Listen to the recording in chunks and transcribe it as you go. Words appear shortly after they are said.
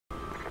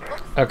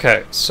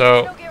Okay,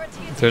 so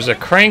there's a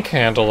crank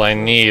handle I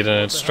need,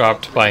 and it's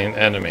dropped by an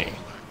enemy.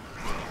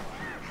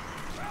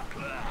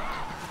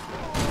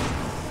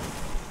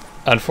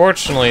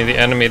 Unfortunately, the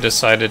enemy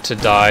decided to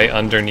die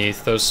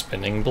underneath those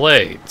spinning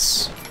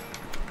blades.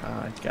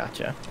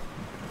 Gotcha.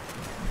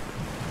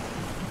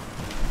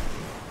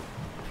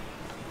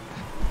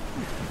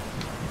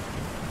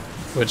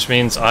 Which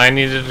means I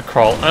needed to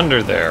crawl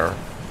under there.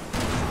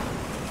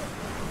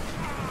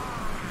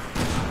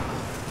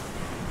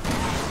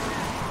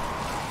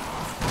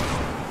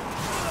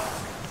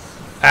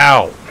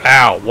 Ow!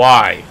 Ow!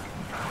 Why?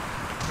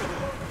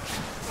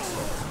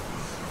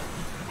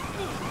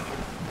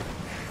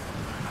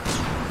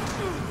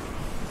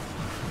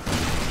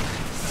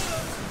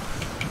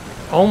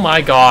 Oh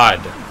my god!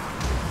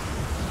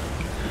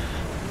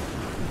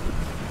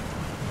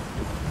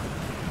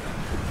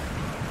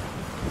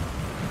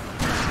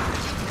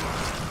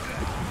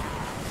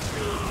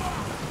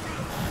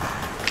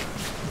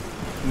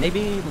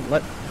 Maybe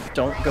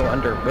don't go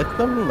under with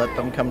them, let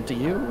them come to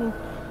you,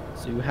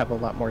 so you have a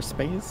lot more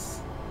space.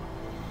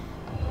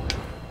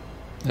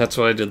 That's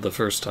what I did the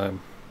first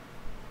time.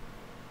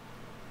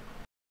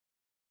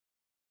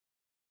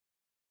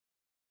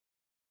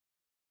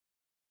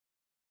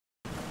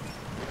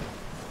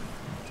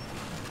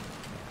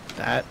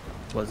 That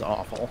was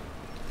awful.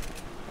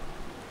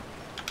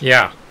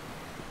 Yeah.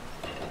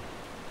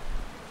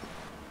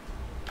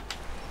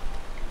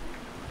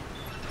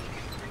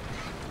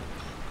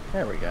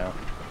 There we go.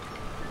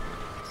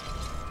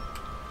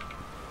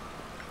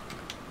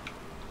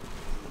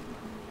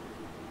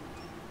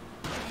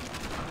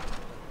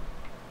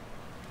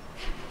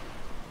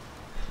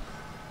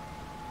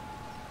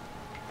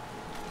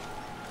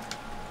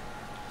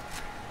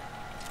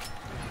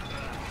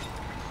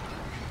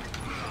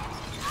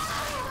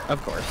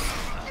 Of course.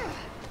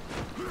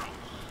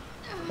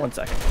 1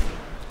 second.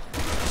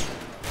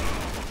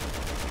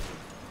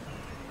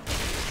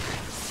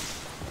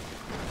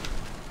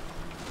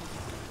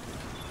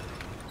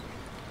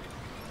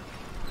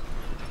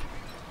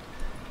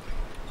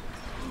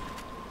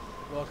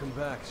 Welcome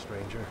back,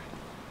 stranger.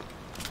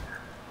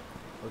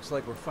 Looks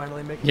like we're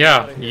finally making it Yeah,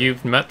 out of here.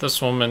 you've met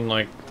this woman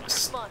like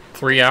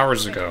 3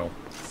 hours ago.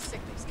 Sick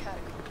these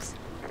catacombs.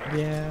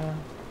 Yeah,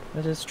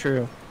 that is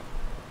true.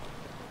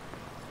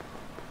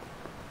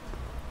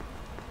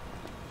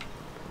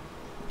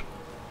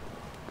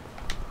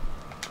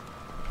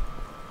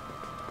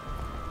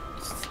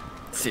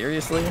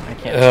 Seriously? I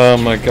can't. Oh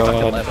my change fucking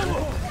god.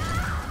 lever.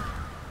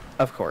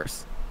 Of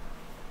course.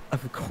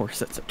 Of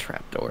course it's a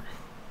trapdoor.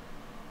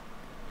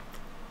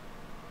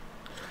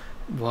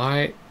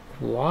 Why?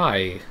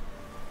 Why?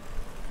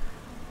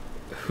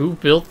 Who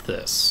built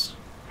this?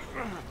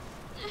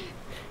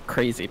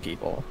 Crazy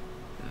people.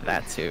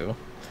 That's who.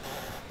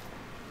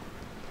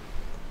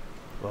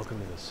 Welcome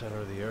to the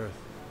center of the earth.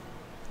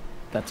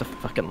 That's a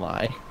fucking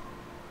lie.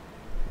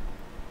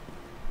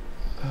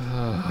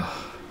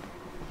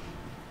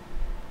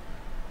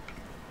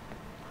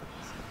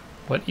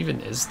 What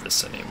even is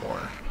this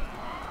anymore?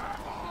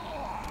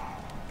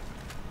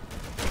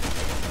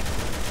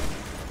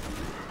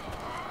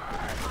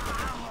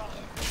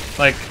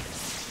 Like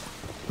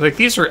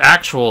these are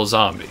actual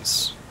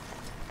zombies.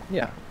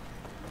 Yeah.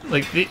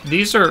 Like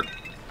these are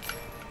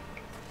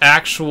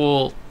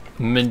actual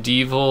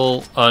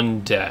medieval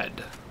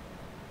undead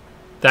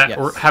that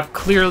Yes. have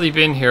clearly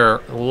been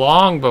here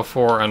long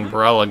before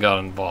Umbrella got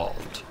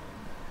involved.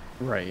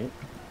 Right.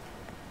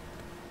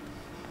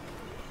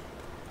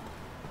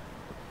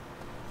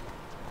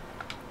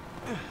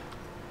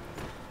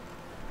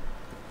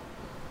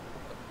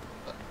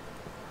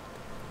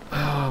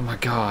 Oh my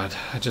god,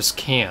 I just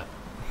can't.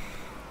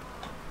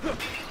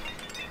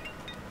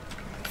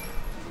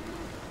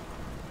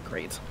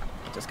 Great.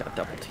 Just got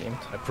double teamed.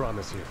 I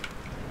promise you,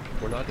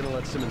 we're not gonna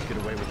let Simmons get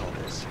away with all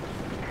this.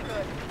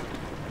 Good.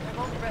 I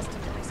won't rest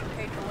until he's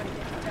paid for what he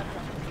did to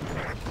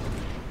Deborah.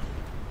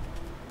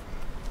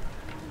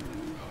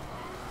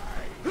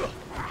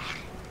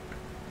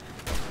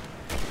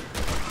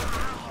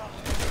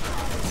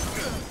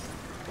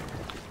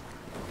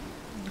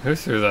 Who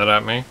threw that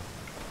at me?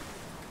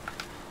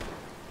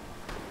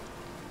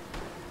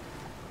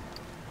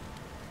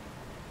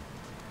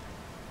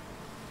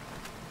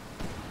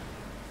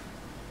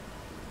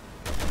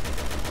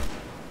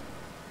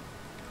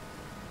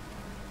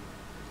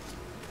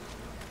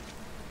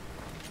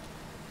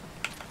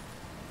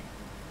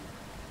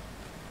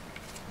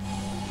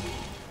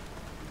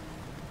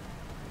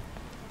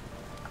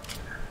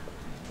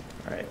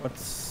 Alright,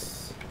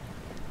 let's...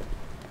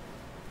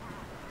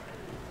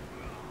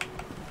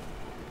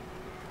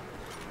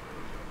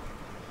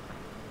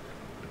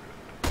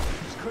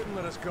 Just couldn't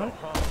let us go,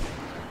 huh?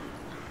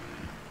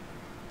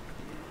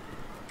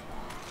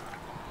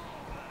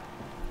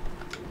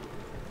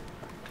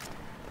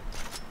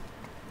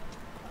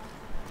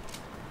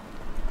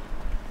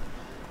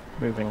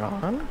 Moving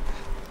on.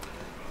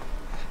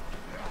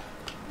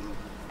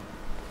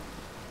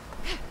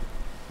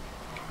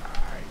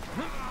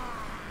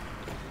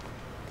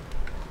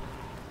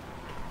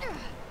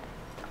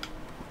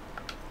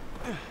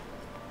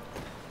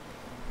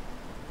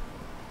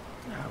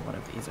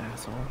 These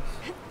assholes.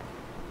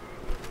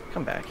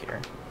 Come back here.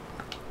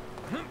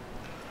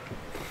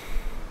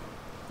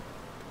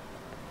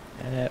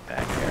 Get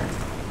back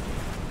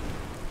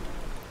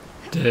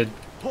here.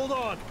 Hold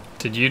on.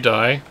 Did you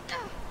die?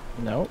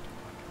 Nope.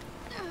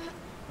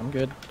 I'm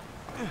good.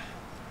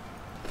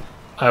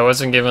 I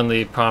wasn't given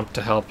the prompt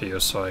to help you,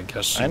 so I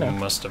guess you I know.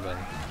 must have been.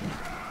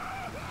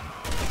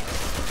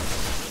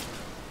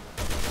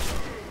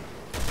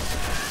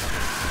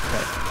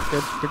 Okay,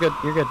 good. You're good.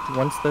 You're good.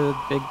 Once the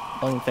big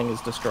lung thing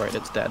is destroyed,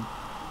 it's dead.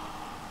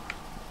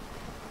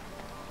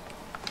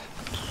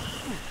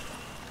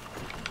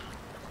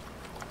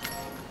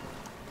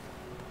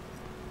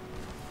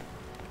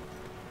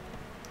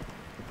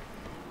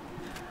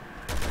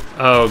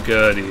 Oh,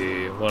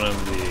 goody. One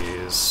of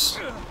these.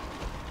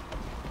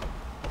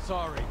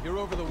 Sorry, you're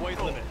over the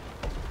weight limit.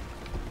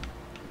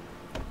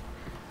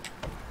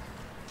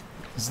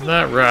 Isn't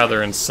that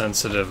rather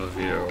insensitive of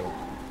you?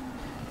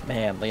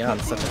 Man,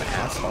 Leon's such an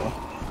asshole.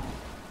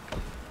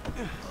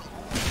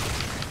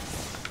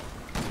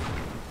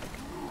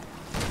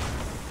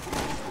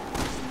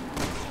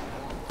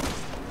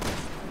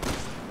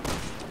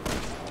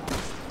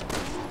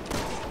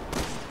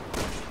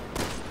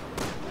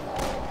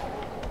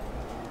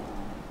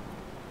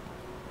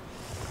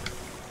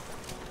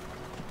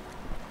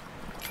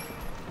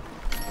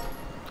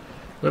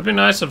 It would be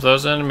nice if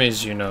those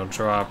enemies, you know,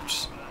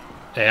 dropped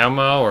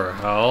ammo or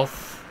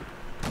health.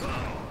 Yeah,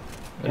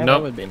 that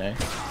Nope. would be nice.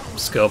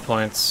 Skill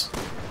points.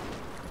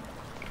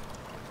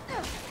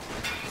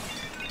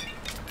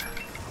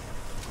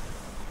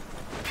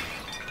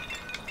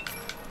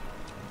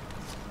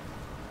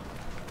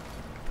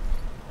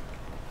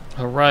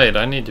 Alright,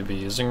 I need to be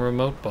using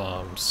remote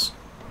bombs.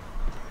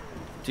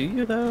 Do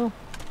you, though?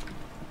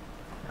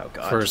 Oh,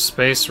 God. For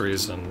space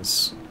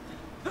reasons.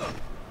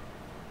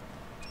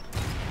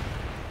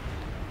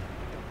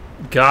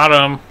 Got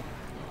him!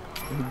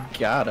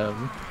 Got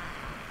him.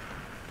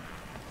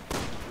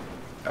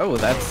 Oh,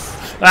 that's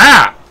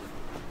Ah!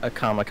 a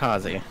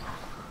kamikaze.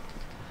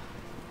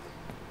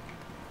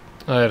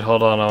 Alright,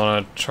 hold on, I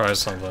wanna try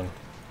something.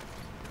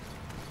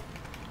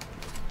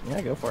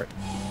 Yeah, go for it.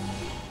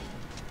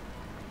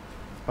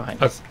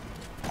 Behind Okay. us.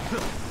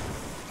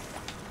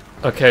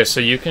 Okay, so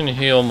you can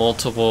heal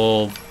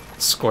multiple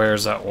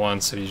squares at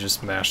once if you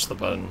just mash the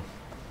button.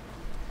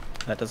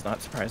 That does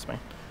not surprise me.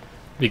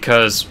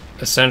 Because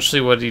essentially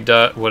what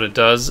it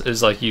does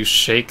is like you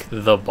shake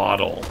the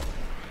bottle.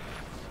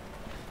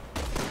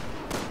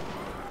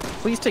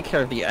 Please take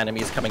care of the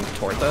enemies coming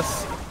towards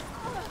us.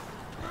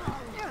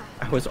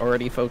 I was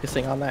already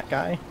focusing on that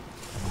guy.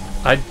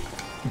 I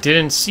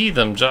didn't see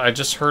them, I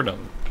just heard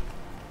them.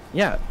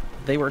 Yeah,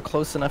 they were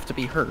close enough to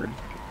be heard.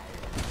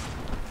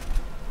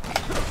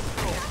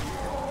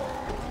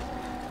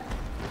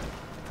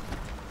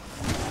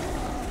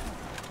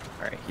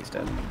 Alright, he's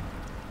dead.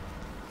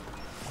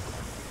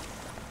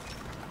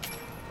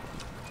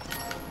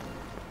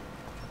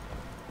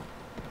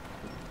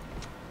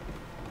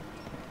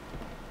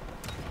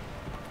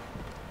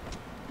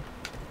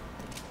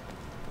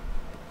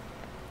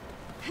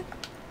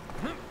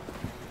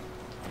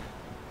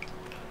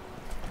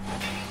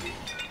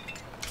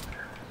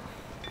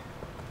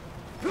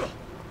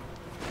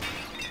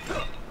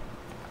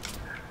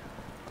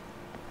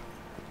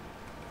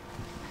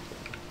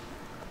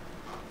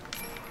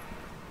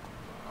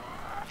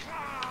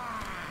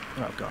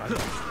 Oh, God.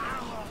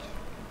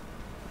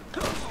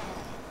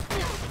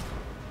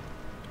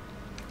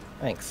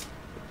 Thanks.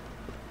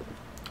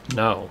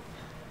 No.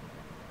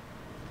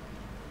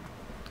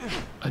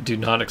 I do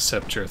not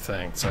accept your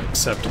thanks. I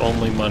accept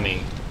only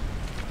money.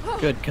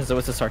 Good, because it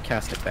was a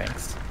sarcastic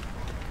thanks.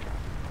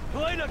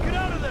 Helena, get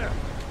out of there!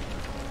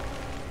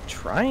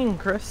 Trying,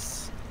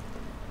 Chris.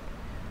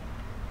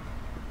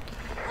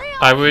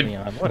 I would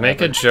Leon,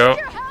 make a whatever. joke.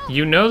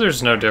 You know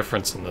there's no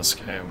difference in this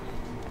game.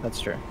 That's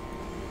true.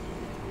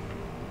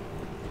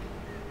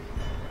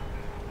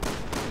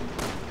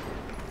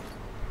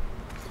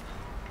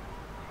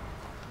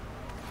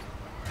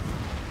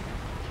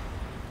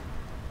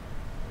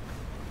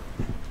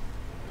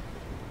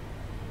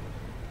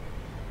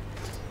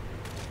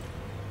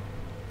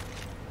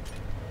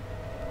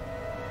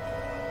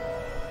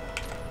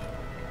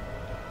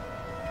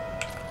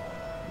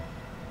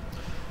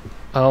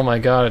 Oh my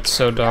god, it's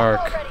so dark.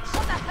 Already, shut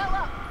the hell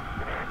up!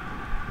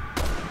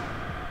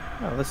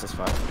 Oh, this is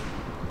fun.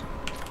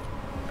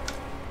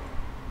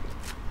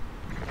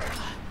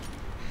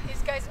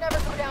 These guys never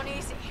go down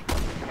easy.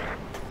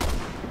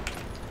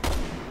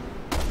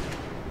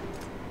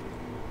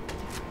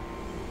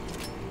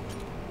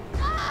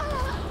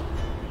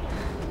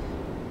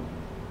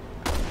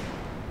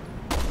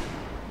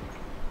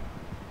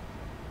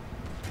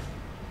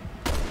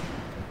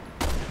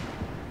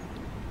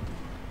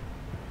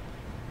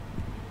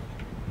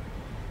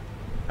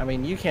 I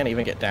mean, you can't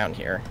even get down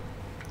here.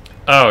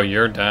 Oh,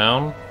 you're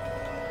down?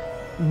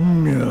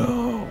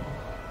 No.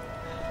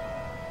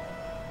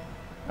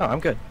 Oh, I'm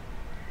good.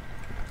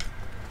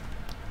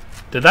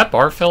 Did that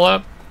bar fill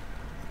up?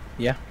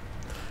 Yeah.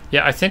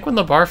 Yeah, I think when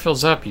the bar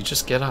fills up, you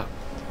just get up.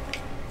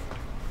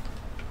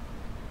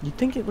 You'd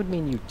think it would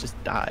mean you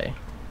just die.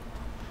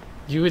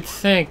 You would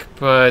think,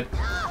 but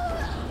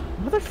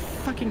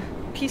Motherfucking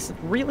piece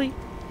of... Really?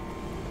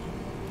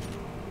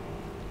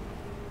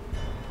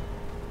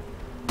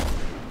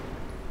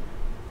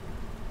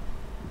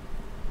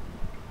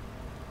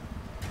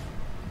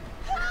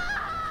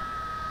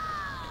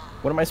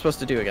 What am I supposed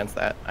to do against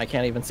that? I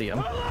can't even see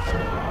him.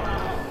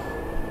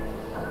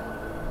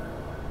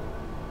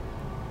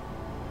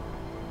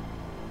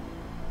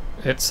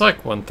 it's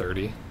like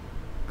 1:30.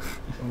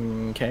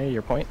 Okay,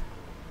 your point.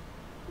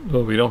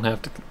 Well, we don't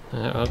have to.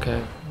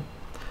 Okay,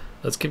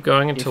 let's keep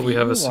going until we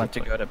have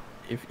a.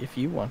 If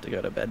you want to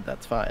go to bed,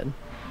 that's fine.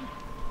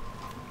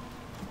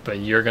 But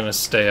you're gonna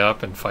stay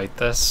up and fight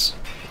this?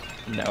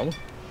 No.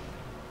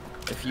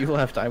 If you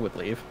left, I would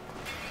leave.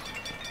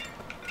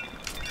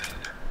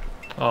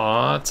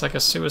 Aw, it's like a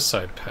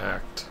suicide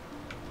pact.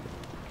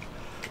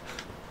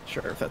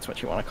 Sure, if that's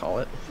what you want to call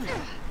it.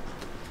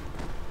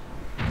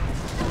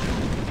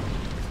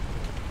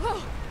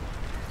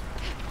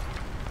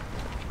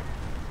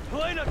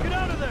 Helena, get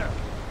out of there!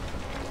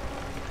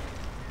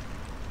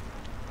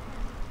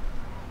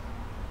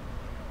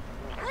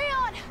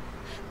 Leon!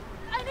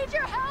 I need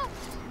your help!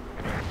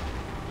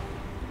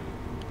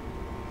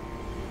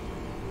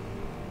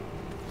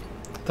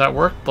 That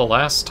worked the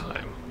last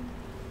time.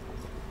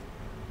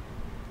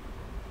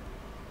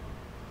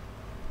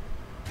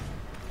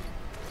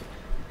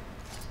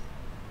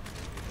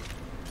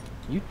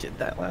 You did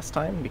that last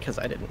time because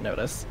I didn't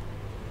notice.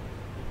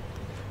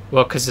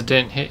 Well, because it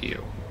didn't hit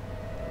you.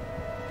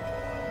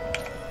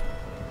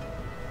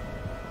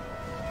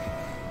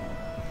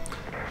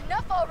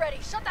 Enough already!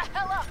 Shut the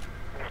hell up!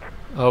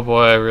 Oh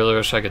boy, I really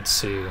wish I could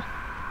see.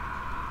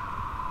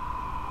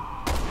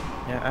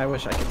 Yeah, I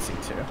wish I could see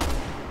too.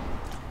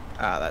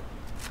 Ah,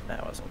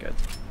 that wasn't good.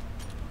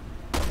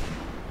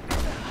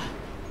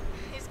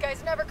 These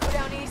guys never go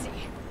down easy.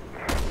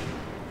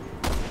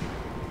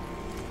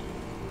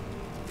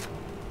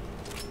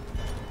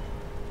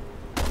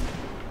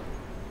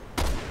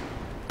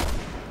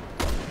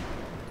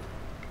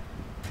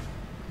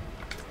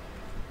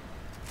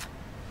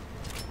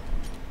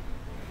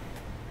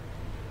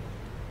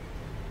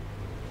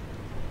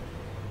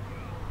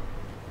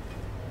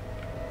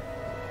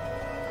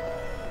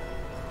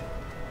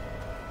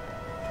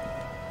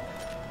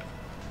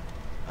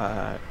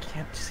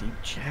 Can't see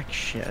jack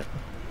shit.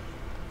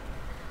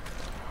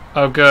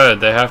 Oh good,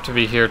 they have to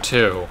be here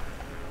too.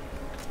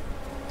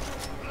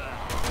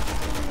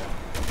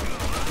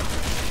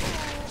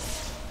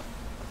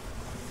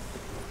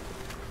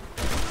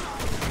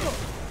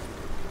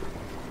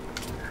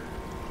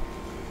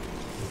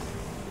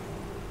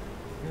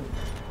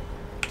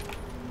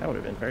 That would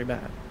have been very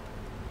bad.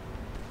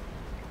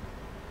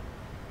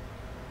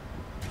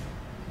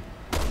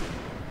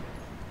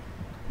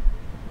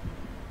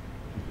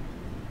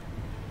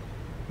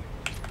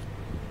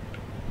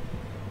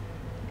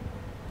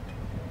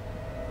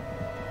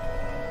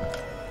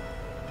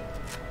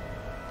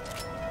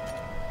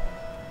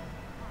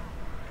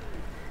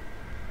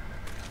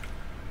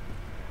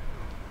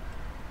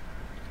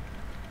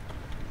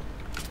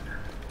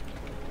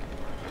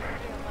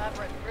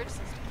 Elaborate bridge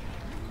system.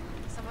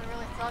 Someone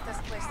really thought this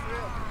place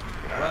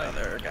through.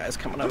 There are guys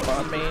coming up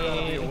on Be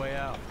me. a way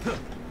out.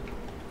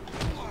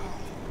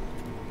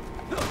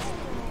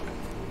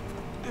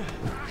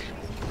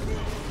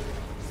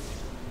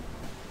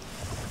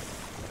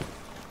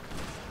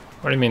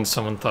 What do you mean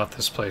someone thought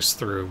this place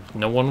through?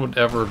 No one would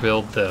ever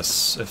build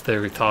this if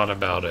they thought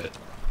about it.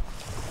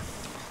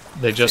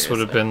 They just would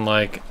have been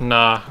like,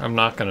 nah, I'm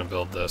not gonna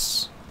build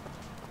this.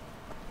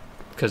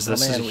 Because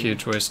this is a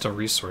huge waste of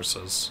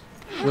resources.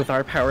 With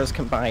our powers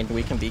combined,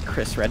 we can beat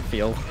Chris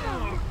Redfield.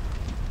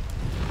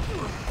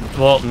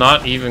 Well,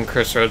 not even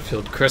Chris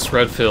Redfield. Chris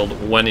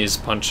Redfield when he's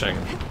punching.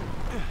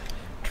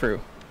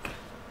 True.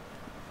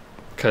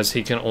 Because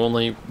he can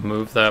only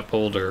move that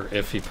boulder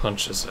if he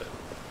punches it.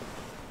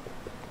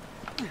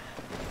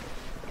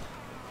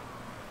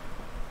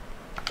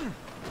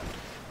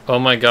 Oh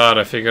my god,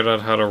 I figured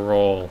out how to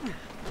roll.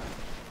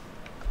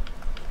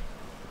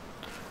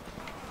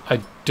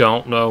 I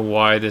don't know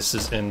why this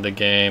is in the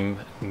game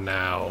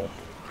now.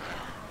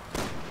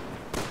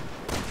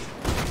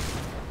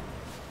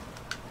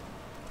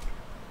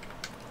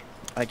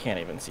 I can't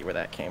even see where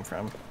that came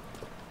from.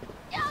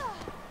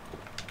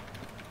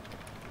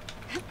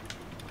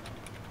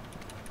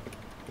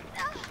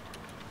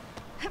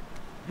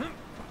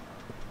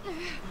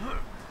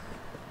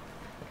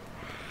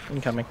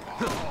 Incoming.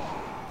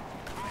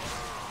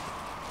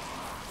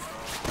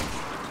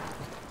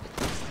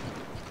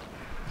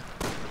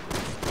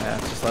 Yeah,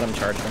 just let him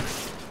charge me.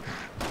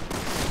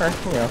 Or,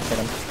 you know, hit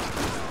him.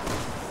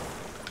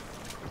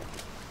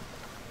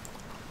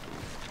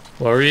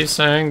 What were you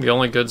saying? The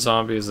only good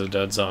zombie is a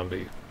dead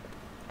zombie.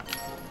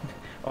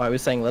 Oh, I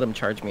was saying let him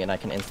charge me and I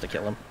can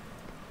insta-kill him.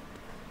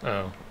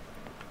 Oh.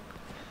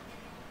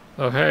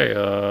 Oh hey,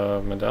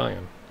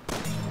 medallion.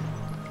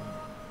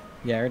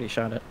 Yeah, I already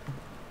shot it.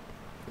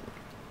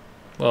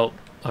 Well,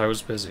 I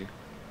was busy.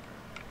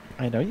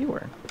 I know you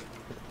were.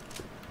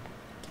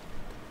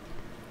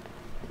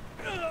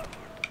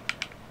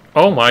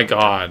 Oh my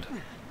god.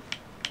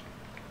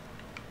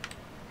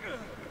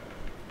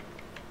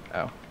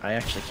 Oh, I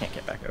actually can't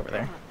get back over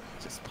there.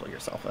 Just pull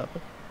yourself up.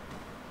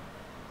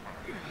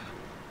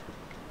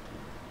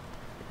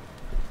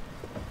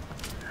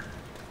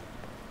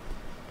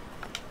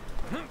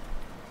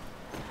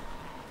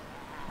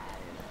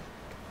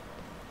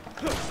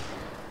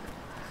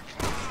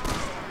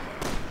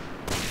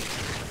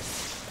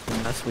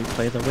 Unless we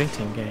play the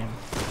waiting game.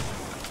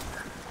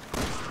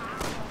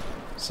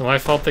 So my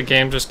fault the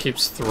game just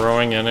keeps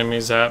throwing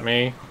enemies at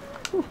me.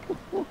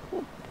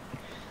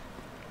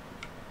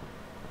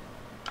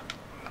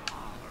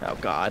 Oh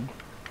god.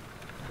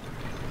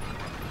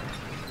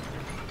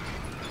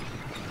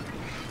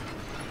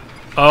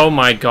 Oh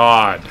my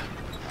god.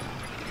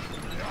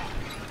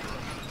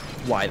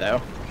 Why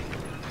though?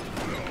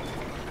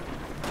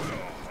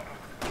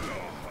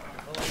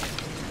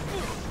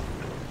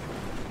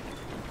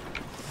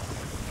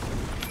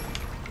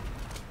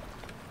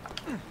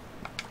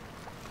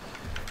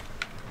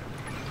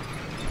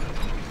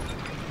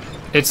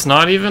 It's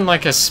not even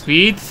like a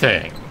speed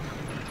thing.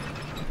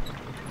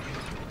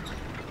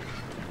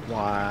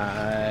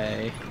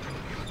 Why?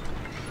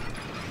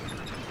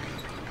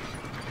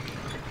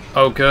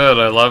 Oh good,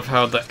 I love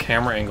how the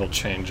camera angle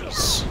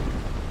changes.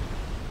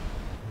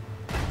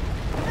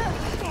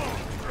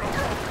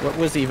 What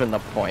was even the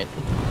point?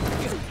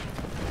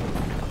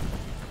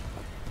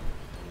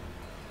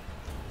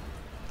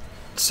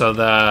 So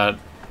that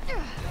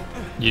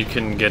you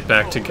can get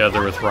back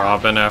together with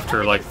Robin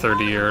after like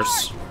 30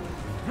 years.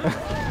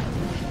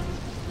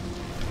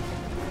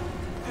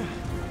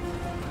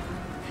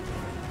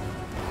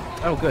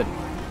 Oh, good.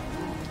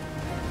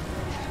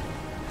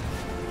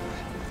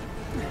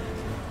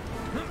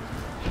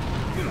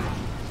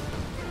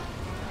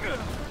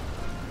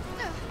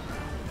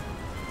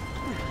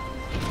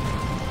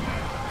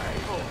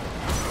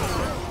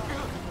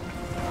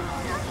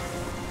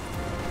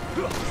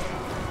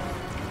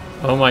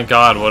 Oh my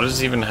god, what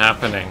is even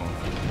happening?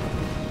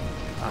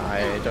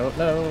 I don't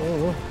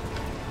know.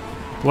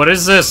 What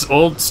is this,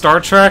 old Star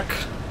Trek?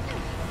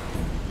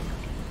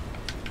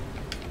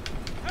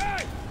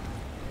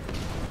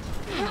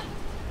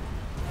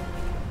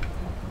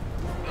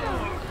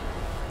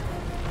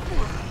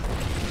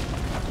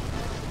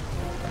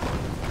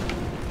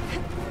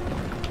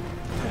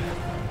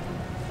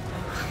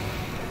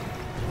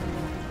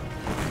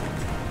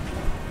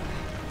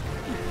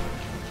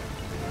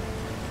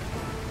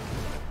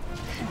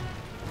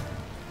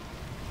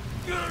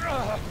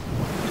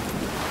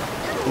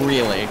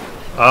 Really?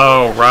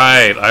 Oh,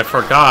 right. I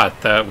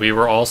forgot that we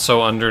were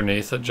also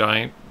underneath a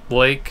giant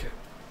lake.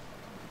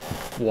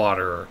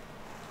 Water.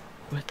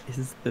 What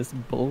is this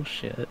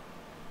bullshit?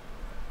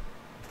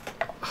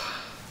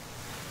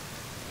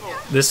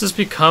 This is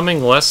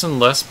becoming less and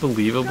less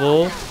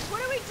believable.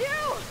 What do we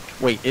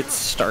do? Wait, it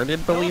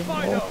started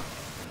believable?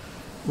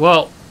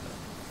 Well,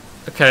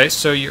 okay,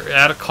 so you're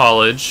at a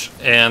college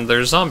and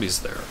there's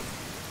zombies there.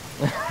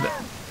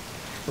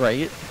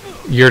 Right?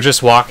 You're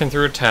just walking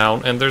through a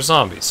town and there's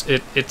zombies.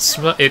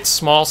 It's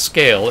small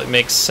scale, it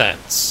makes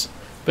sense.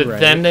 But Right.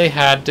 then they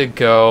had to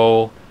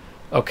go,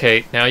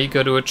 okay, now you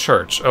go to a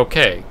church.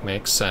 Okay,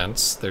 makes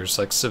sense. There's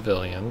like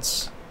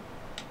civilians.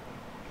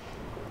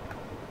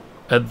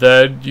 And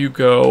then you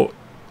go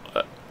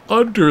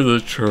under the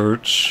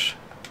church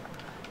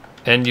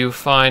and you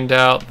find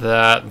out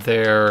that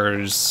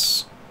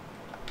there's...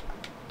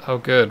 Oh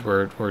good,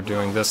 we're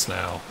doing this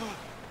now.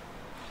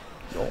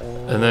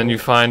 And then you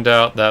find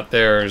out that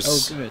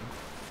there's... Oh, good.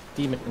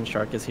 Demon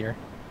Shark is here.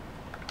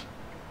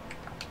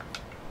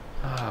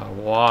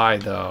 Why,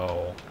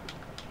 though?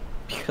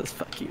 Because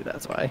fuck you,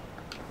 that's why.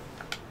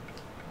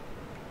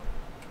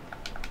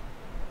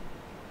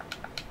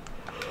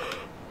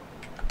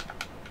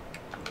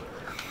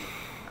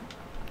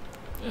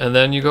 And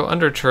then you go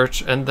under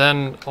church, and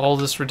then all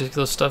this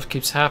ridiculous stuff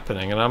keeps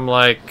happening. And I'm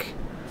like...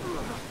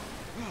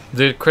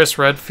 The Chris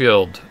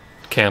Redfield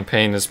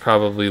campaign is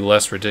probably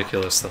less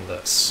ridiculous than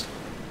this.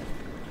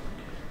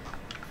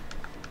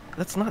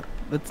 That's not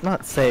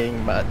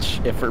saying much,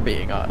 if we're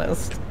being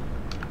honest.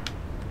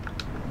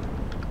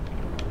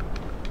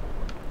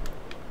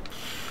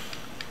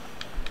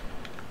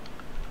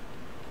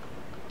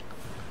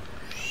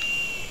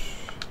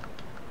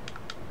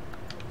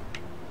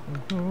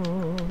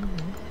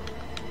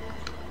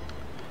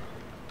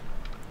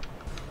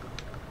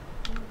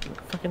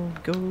 Fucking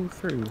go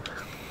through.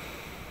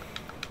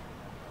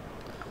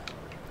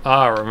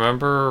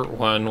 Remember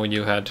when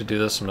you had to do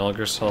this in Metal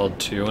Gear Solid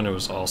 2 and it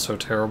was also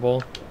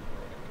terrible?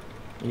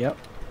 Yep.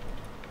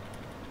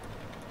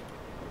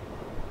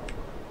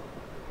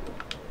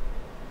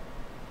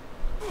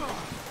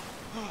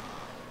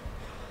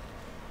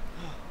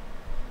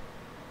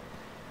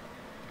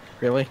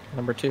 Really?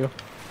 Number two?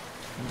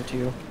 Number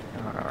two?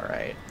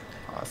 Alright.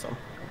 Awesome.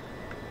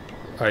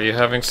 Are you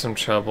having some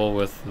trouble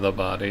with the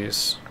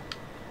bodies?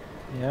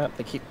 Yep,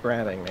 they keep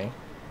grabbing me.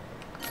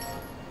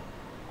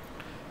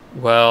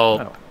 Well,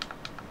 Oh.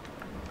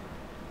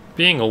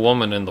 being a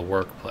woman in the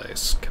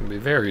workplace can be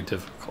very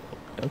difficult.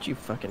 Don't you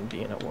fucking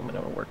be in a woman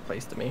in a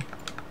workplace to me.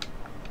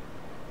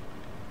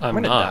 I'm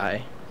gonna not.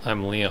 die.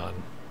 I'm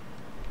Leon.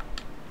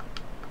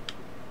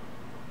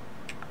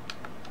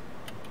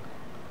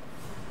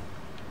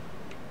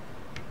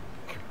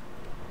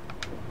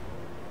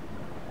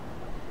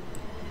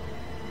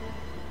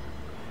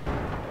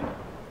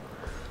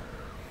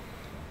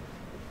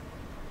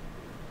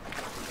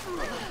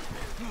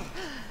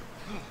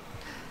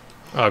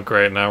 Oh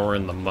great, now we're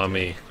in The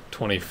Mummy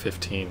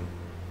 2015.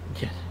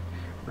 Yeah.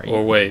 Right.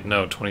 Or wait,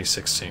 no,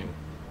 2016.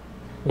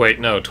 Wait,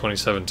 no,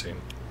 2017.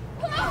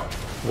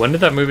 When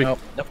did that movie... Oh,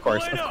 of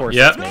course,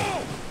 Yep. it's me.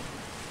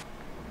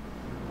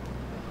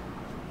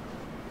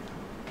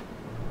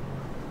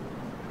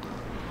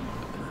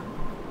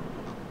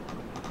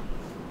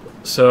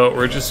 So,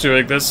 we're just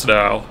doing this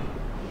now.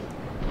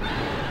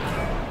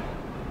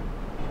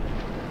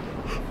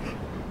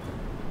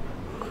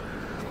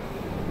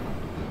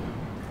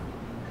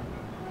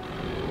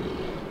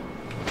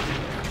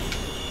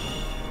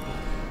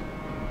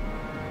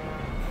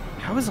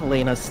 How is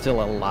Elena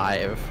still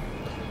alive?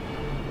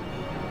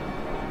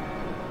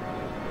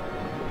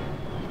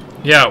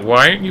 Yeah,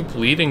 why aren't you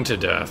bleeding to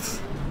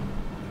death?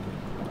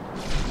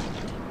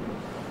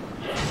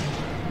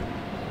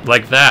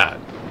 Like that.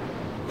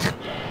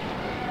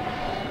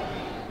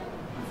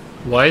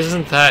 Why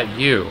isn't that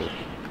you?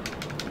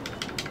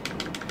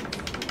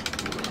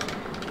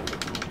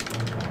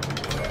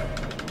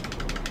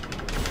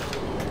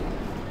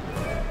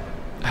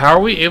 How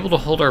are we able to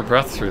hold our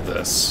breath through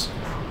this?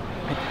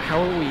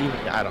 How are we even...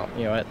 I don't...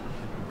 You know what?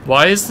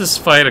 Why is this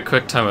fight a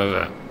quick time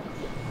event?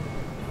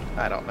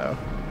 I don't know.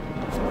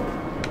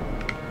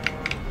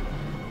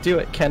 Do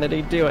it,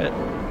 Kennedy, do it.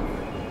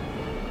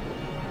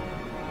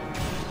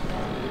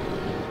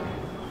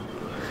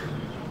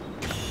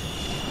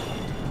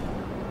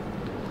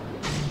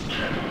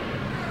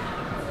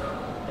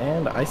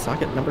 And eye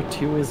socket number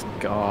 2 is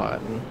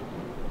gone.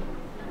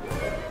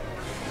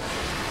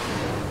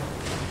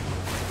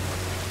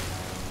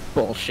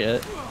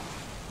 Bullshit.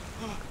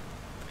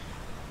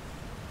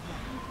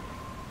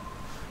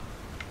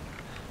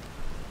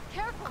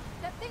 Careful!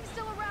 That thing's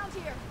still around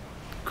here!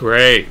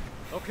 Great.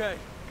 Okay,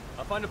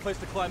 I'll find a place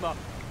to climb up.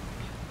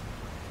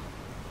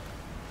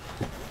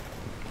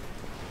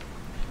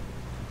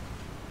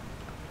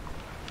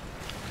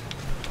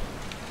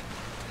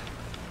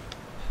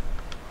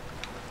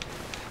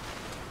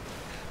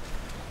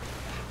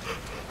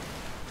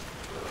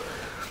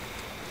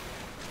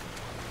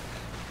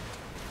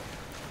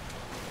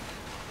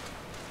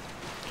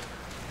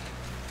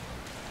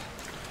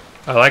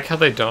 I like how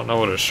they don't know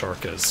what a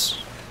shark is.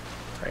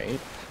 Right?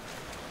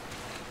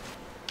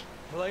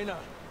 Elena,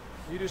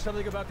 can you do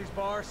something about these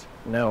bars?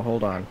 No,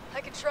 hold on.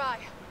 I can try.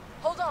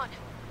 Hold on.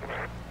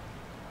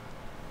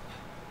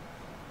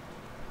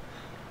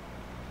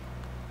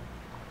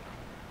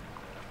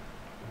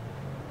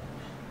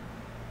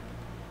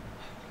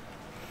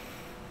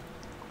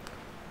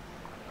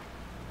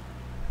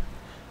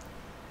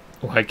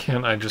 Why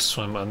can't I just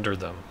swim under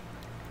them?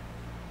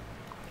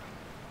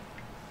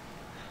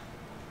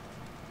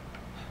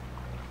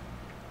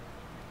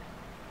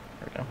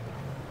 There we go.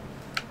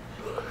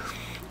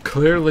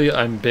 Clearly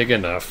I'm big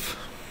enough.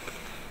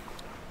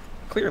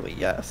 Clearly,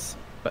 yes.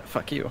 But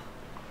fuck you.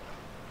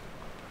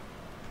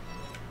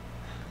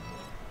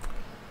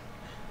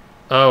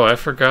 Oh, I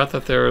forgot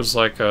that there was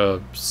like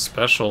a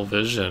special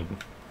vision.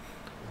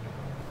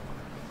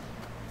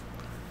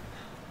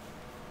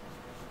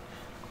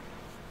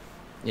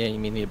 Yeah, you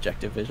mean the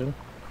objective vision?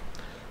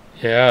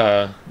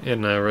 Yeah,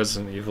 in a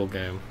Resident Evil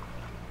game.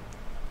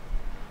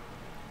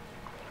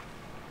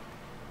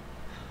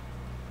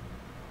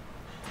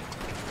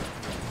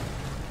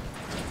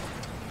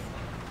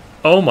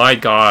 Oh my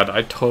god,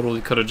 I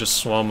totally could have just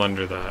swum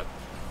under that.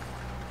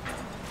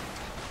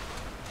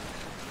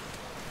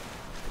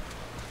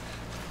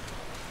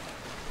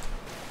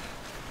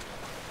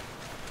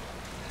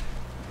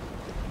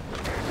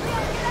 Get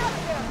out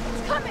of there!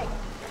 It's coming!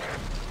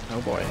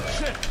 Oh boy.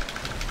 Shit!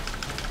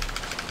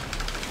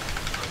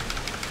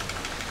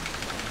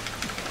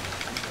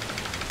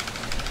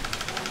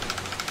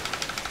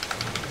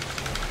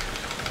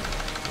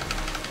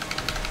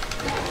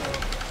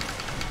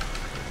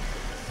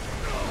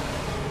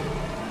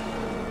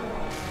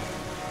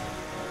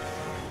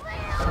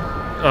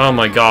 Oh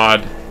my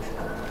god.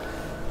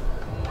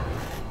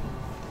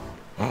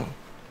 You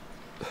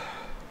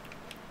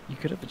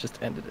could have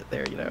just ended it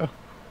there, you know?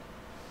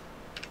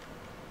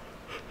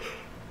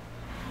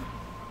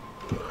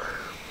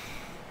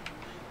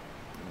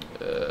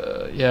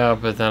 Yeah,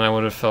 but then I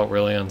would have felt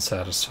really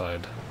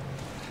unsatisfied.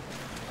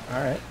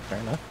 Alright, fair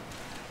enough.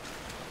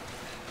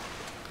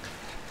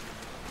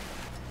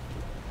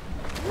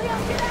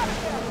 Leon, get out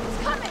of there! It's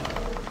coming!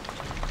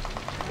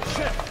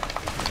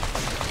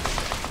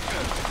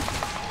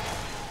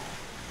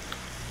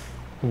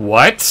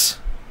 What?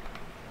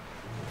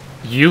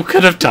 You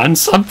could have done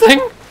something?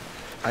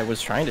 I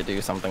was trying to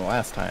do something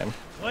last time.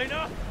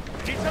 Elena,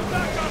 need some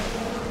backup!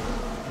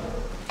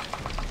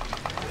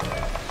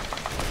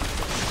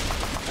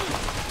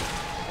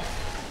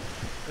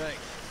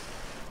 Thanks.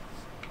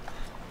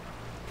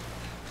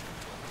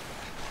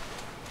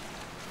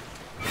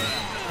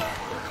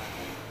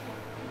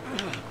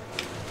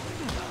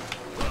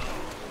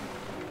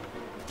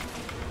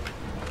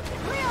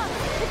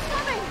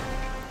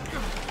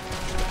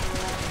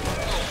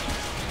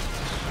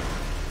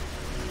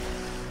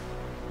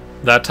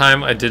 That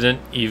time I didn't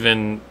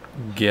even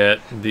get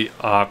the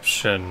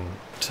option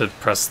to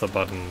press the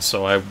button,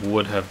 so I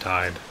would have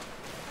died.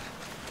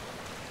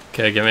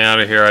 Okay, get me out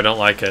of here. I don't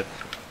like it.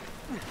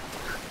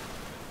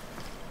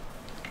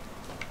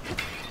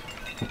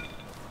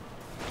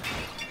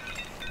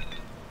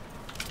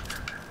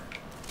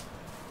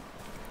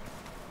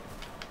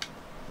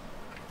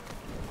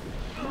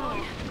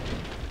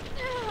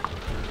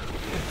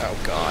 Oh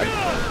god.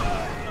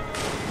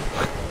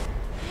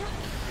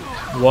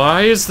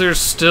 Why is there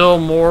still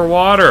more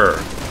water?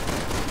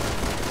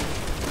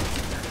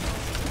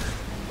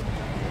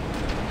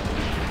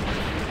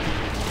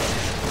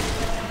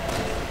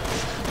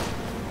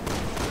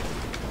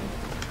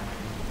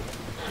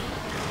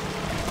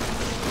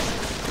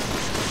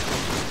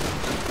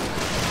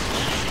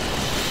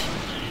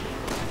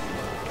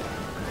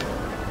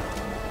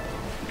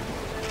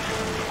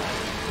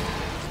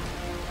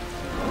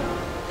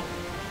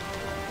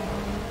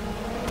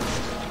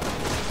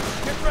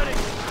 Get ready!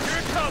 Here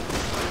it comes!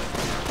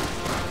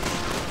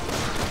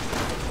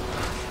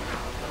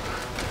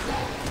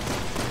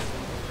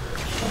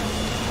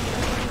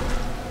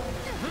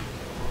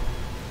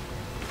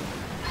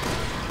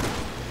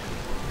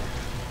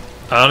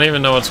 I don't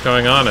even know what's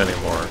going on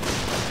anymore.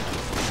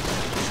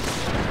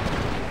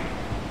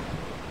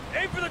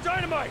 Aim for the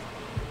dynamite!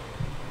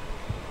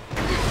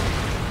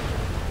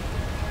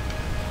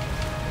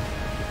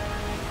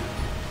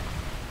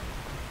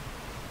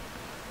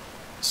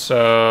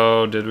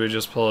 So, did we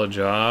just pull a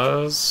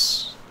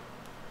Jaws?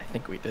 I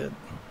think we did.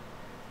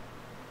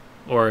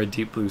 Or a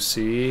Deep Blue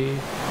Sea?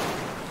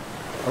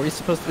 Are we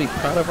supposed to be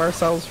proud of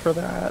ourselves for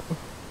that?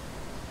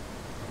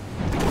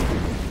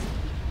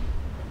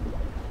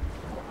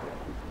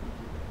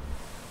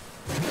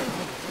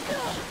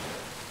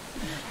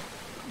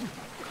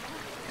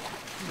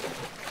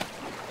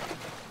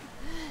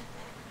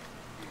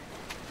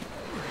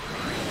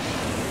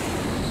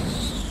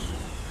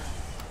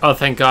 Oh,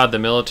 thank God the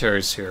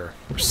military's here.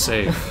 We're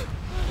safe.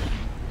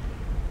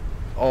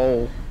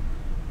 Oh.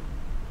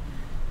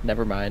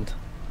 Never mind.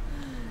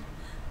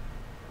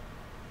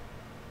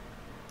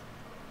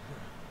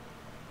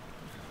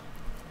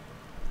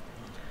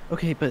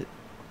 Okay, but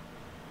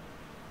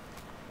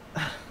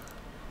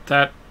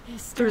That...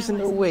 there's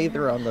no way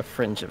they're on the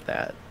fringe of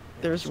that.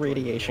 There's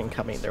radiation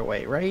coming their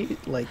way, right?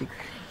 Like,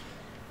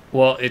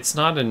 Well, it's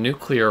not a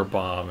nuclear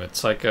bomb.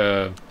 It's like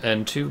a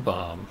N2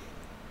 bomb.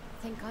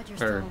 Thank God you're Or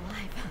still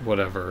alive.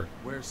 whatever.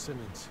 Where's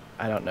Simmons?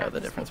 I don't know the After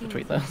difference speaking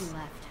between with those. him,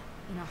 he left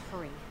in a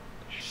hurry.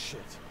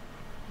 Shit.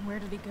 Where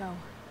did he go?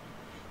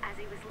 As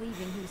he was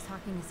leaving, he was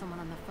talking to someone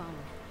on the phone.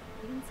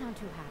 He didn't sound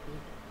too happy.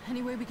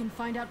 Any way we can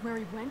find out where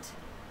he went?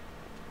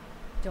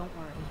 Don't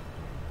worry.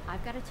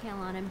 I've got a tail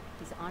on him.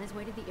 He's on his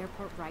way to the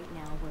airport right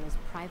now, where his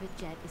private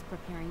jet is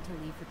preparing to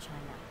leave for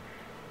China.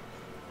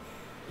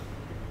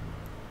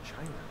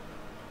 China?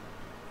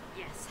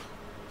 Yes.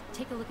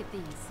 Take a look at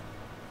these.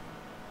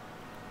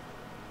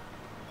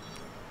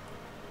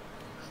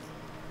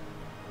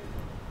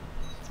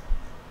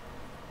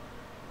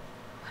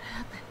 What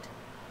happened?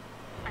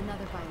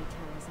 Another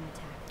bioterrorism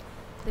attack.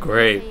 The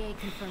Great. BSAA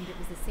confirmed it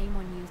was the same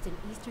one used in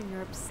Eastern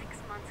Europe 6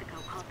 months ago,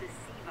 called the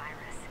C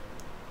virus.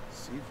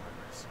 C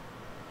virus?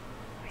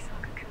 We saw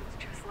cocoons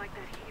just like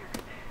that here.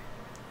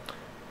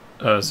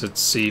 Is it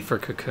C for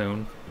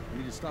cocoon? We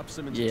need to stop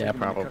Simmons Yeah, and take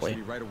him into probably.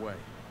 custody right away.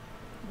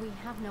 We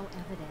have no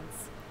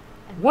evidence.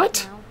 And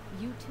What? right now,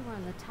 you two are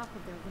on the top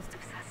of their list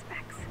of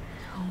suspects.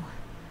 No.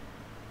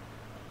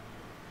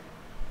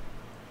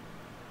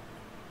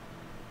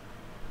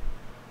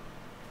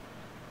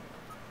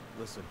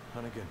 Listen,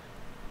 Hunnigan.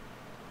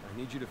 I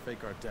need you to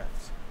fake our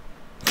deaths.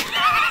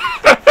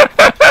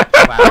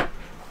 Wow.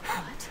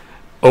 What?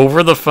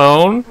 Over the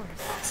phone? Of course,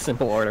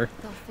 Simple order.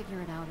 they'll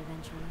figure it out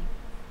eventually.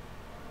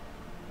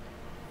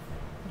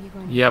 What are you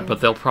going to Yeah, do?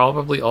 but they'll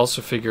probably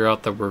also figure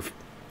out that we're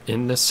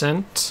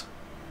innocent.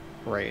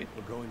 Right.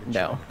 We're going to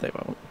No, China. they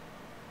won't.